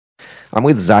I'm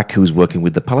with Zack, who's working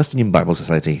with the Palestinian Bible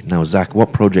Society. Now, Zack,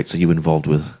 what projects are you involved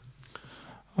with?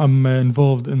 I'm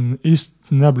involved in East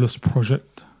Nablus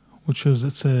project, which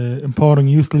is empowering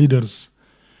youth leaders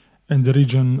in the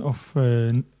region of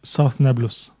South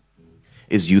Nablus.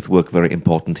 Is youth work very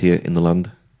important here in the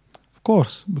land? Of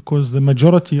course, because the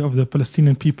majority of the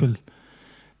Palestinian people,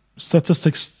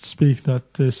 statistics speak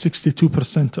that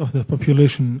 62% of the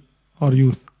population are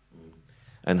youth.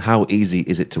 And how easy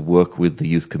is it to work with the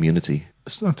youth community?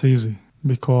 It's not easy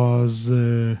because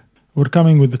we're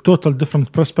coming with a total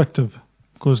different perspective.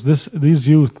 Because these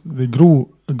youth, they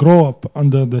grow up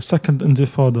under the second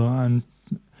Intifada, and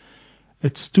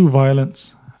it's too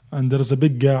violent, and there is a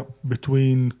big gap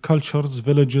between cultures,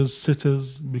 villages,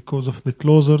 cities, because of the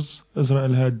closures.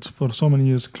 Israel had for so many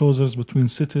years closures between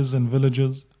cities and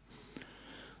villages.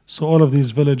 So all of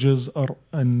these villages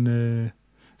and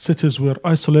cities were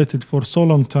isolated for so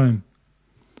long time,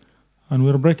 and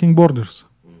we're breaking borders.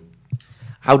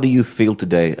 How do youth feel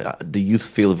today? Do youth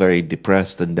feel very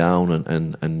depressed and down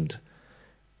and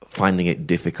finding it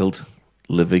difficult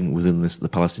living within the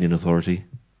Palestinian Authority?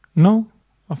 No,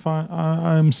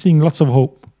 I'm seeing lots of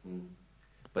hope.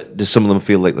 But do some of them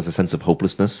feel like there's a sense of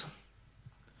hopelessness?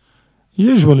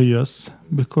 Usually, yes,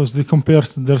 because they compare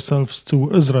themselves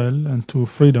to Israel and to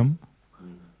freedom.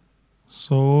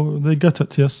 So they get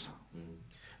it, yes.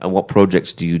 And what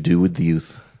projects do you do with the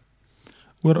youth?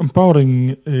 We're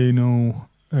empowering,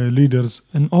 leaders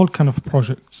in all kind of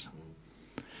projects.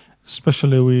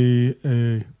 Especially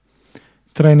we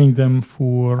training them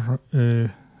for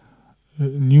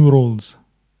new roles.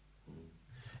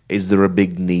 Is there a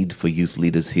big need for youth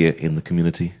leaders here in the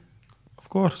community? Of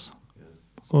course,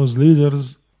 because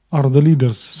leaders are the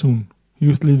leaders soon.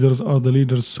 Youth leaders are the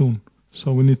leaders soon.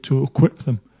 So we need to equip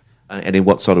them. And in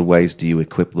what sort of ways do you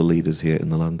equip the leaders here in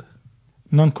the land?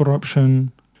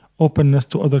 Non-corruption, openness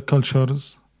to other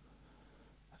cultures,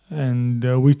 and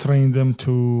we train them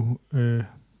to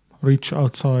reach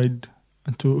outside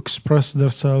and to express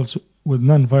themselves with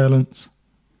non-violence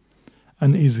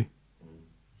and easy.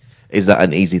 Is that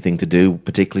an easy thing to do,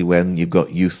 particularly when you've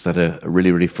got youth that are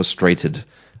really, really frustrated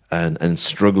and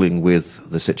struggling with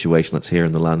the situation that's here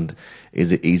in the land?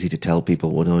 Is it easy to tell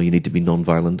people, well, no, you need to be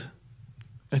non-violent?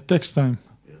 It takes time.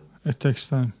 It takes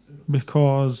time.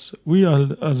 Because we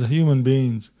are, as human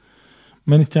beings,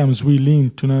 many times we lean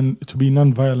to be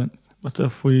non-violent. But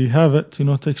if we have it,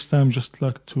 it takes time, just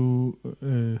like to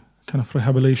kind of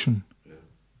rehabilitation,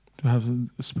 to have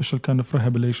a special kind of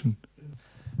rehabilitation.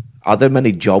 Are there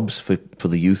many jobs for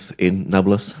the youth in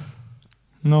Nablus?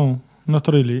 No, not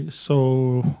really.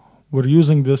 So we're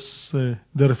using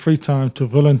their free time to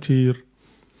volunteer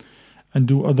and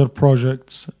do other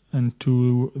projects and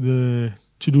to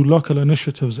do local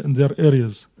initiatives in their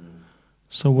areas.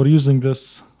 So we're using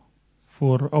this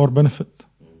for our benefit.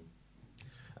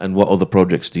 And what other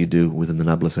projects do you do within the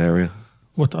Nablus area?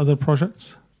 What other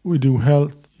projects? We do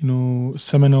health,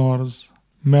 seminars,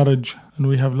 marriage, and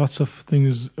we have lots of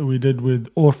things we did with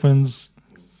orphans,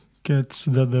 kids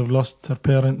that they've lost their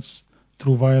parents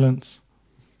through violence,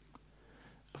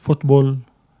 football,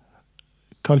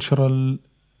 cultural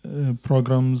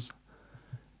programs,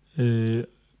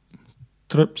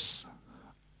 trips,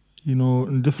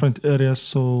 in different areas,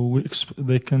 so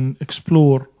they can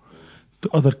explore to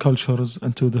other cultures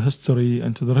and to the history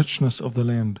and to the richness of the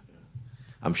land.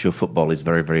 I'm sure football is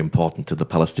very, very important to the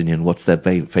Palestinian. What's their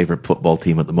favorite football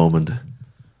team at the moment?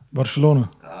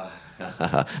 Barcelona.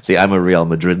 See, I'm a Real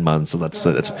Madrid man, so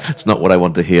that's not what I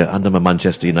want to hear. And I'm a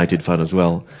Manchester United fan as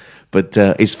well. But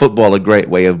is football a great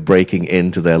way of breaking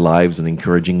into their lives and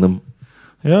encouraging them?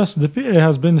 Yes, the PA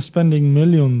has been spending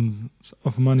millions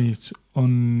of money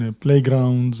on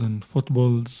playgrounds and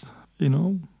footballs.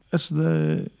 It's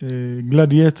the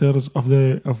gladiators of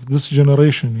this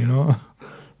generation.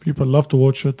 People love to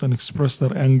watch it and express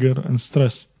their anger and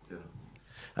stress.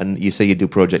 And you say you do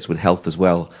projects with health as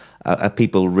well. Are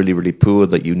people really, really poor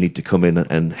that you need to come in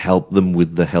and help them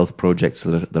with the health projects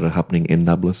that are happening in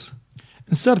Nablus?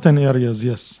 In certain areas,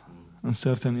 yes. In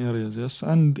certain areas, yes.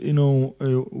 And,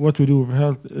 what we do with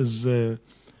health is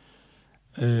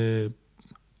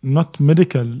not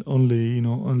medical only,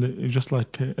 only just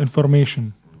like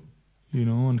information,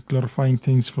 and clarifying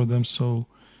things for them so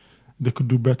they could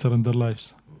do better in their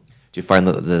lives. Do you find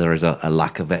that there is a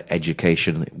lack of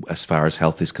education as far as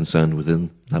health is concerned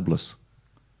within Nablus?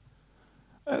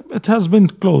 It has been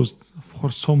closed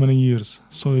for so many years,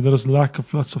 so there is lack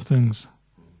of lots of things.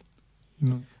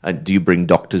 And do you bring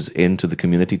doctors into the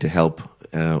community to help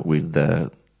with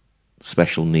the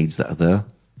special needs that are there?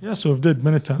 Yes, we've did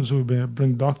many times. We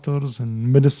bring doctors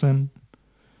and medicine,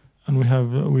 and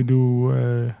we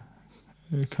do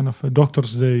kind of a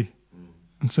doctor's day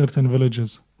in certain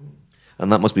villages.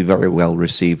 And that must be very well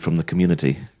received from the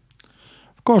community.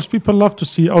 Of course, people love to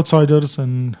see outsiders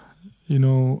and,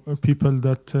 people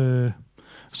that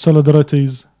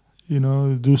solidarities,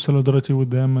 do solidarity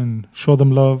with them and show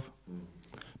them love.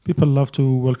 People love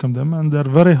to welcome them, and they're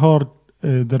very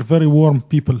they're very warm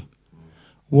people,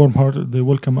 warm-hearted. They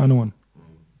welcome anyone.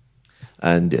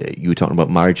 And you were talking about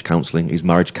marriage counselling. Is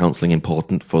marriage counselling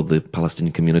important for the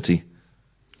Palestinian community?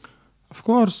 Of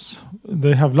course,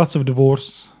 they have lots of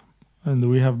divorce, and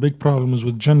we have big problems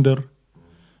with gender,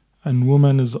 and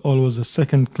woman is always a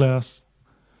second class.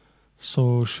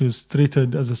 So she's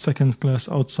treated as a second class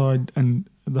outside and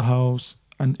the house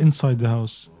and inside the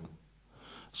house.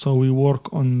 So we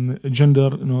work on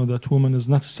gender, that woman is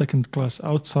not a second class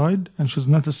outside and she's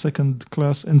not a second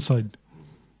class inside.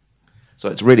 So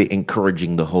it's really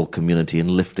encouraging the whole community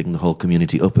and lifting the whole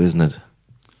community up, isn't it?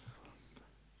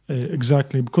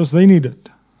 Exactly, because they need it.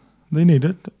 They need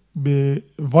it.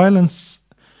 Violence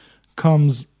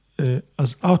comes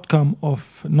as outcome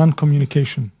of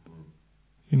non-communication.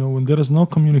 When there is no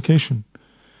communication,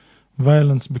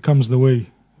 violence becomes the way.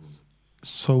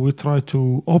 So we try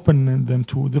to open them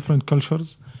to different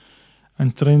cultures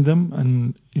and train them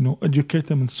and, educate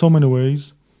them in so many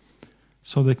ways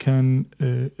so they can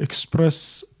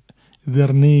express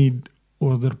their need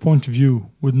or their point of view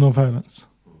with no violence.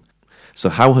 So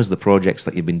how has the projects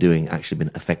that you've been doing actually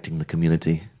been affecting the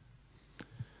community?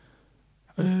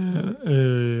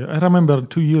 I remember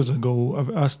 2 years ago,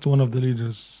 I've asked one of the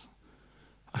leaders,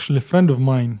 actually a friend of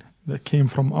mine that came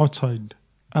from outside,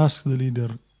 asked the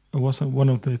leader, it was one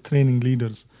of the training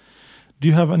leaders, do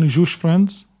you have any Jewish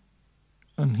friends?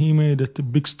 And he made it a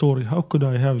big story. How could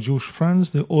I have Jewish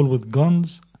friends? They're all with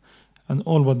guns, and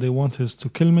all what they want is to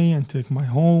kill me and take my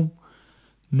home.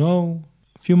 No.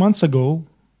 A few months ago,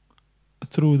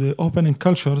 through the opening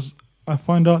cultures, I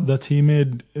found out that he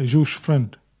made a Jewish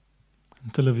friend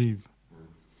in Tel Aviv.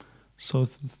 So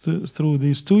through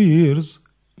these 2 years,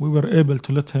 we were able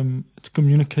to let him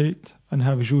communicate and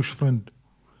have a Jewish friend.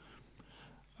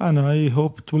 And I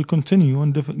hope it will continue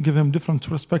and give him different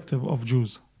perspective of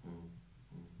Jews.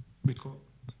 Because,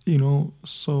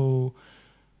 so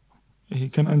he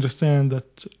can understand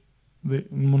that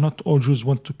not all Jews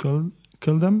want to kill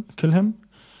him,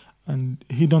 and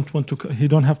he don't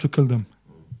have to kill them.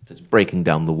 It's breaking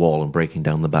down the wall and breaking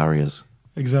down the barriers.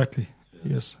 Exactly.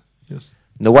 Yes.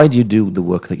 Now, why do you do the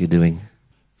work that you're doing?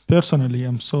 Personally,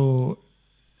 I'm so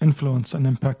influenced and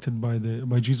impacted by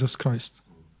Jesus Christ.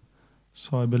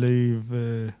 So I believe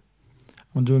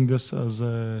I'm doing this as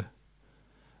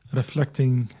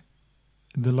reflecting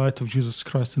the light of Jesus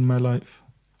Christ in my life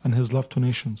and his love to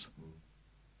nations.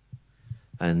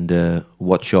 And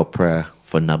what's your prayer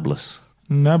for Nablus?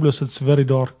 Nablus, it's very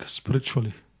dark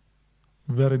spiritually.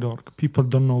 Very dark. People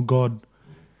don't know God,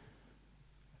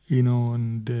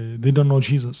 and they don't know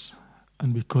Jesus.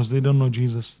 And because they don't know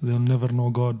Jesus, they'll never know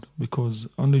God, because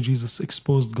only Jesus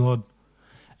exposed God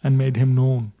and made him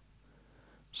known.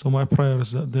 So my prayer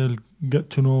is that they'll get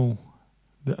to know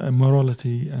the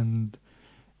morality and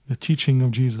the teaching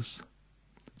of Jesus,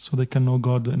 so they can know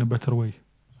God in a better way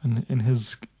and in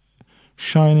his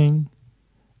shining,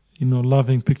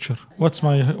 loving picture. What's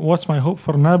my hope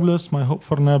for Nablus? My hope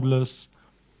for Nablus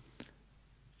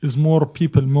is more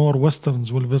people, more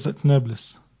Westerns will visit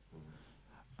Nablus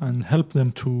and help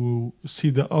them to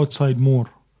see the outside more,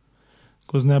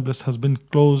 because Nablus has been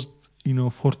closed,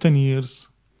 for 10 years,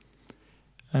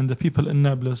 and the people in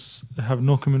Nablus have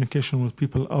no communication with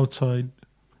people outside,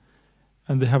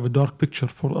 and they have a dark picture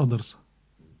for others.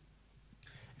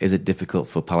 Is it difficult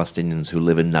for Palestinians who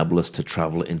live in Nablus to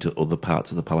travel into other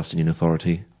parts of the Palestinian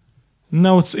Authority?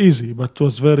 Now it's easy, but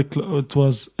it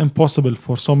was impossible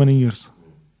for so many years.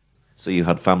 So you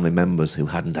had family members who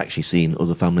hadn't actually seen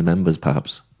other family members,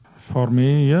 perhaps? For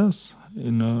me, yes.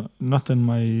 Not in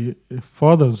my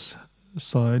father's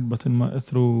side, but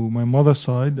through my mother's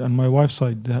side and my wife's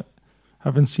side. They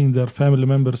haven't seen their family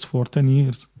members for 10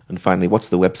 years. And finally, what's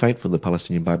the website for the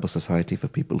Palestinian Bible Society for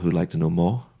people who'd like to know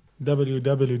more?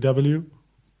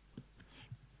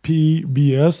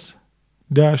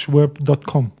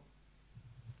 www.pbs-web.com.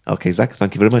 Okay, Zack,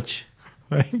 thank you very much.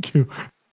 Thank you.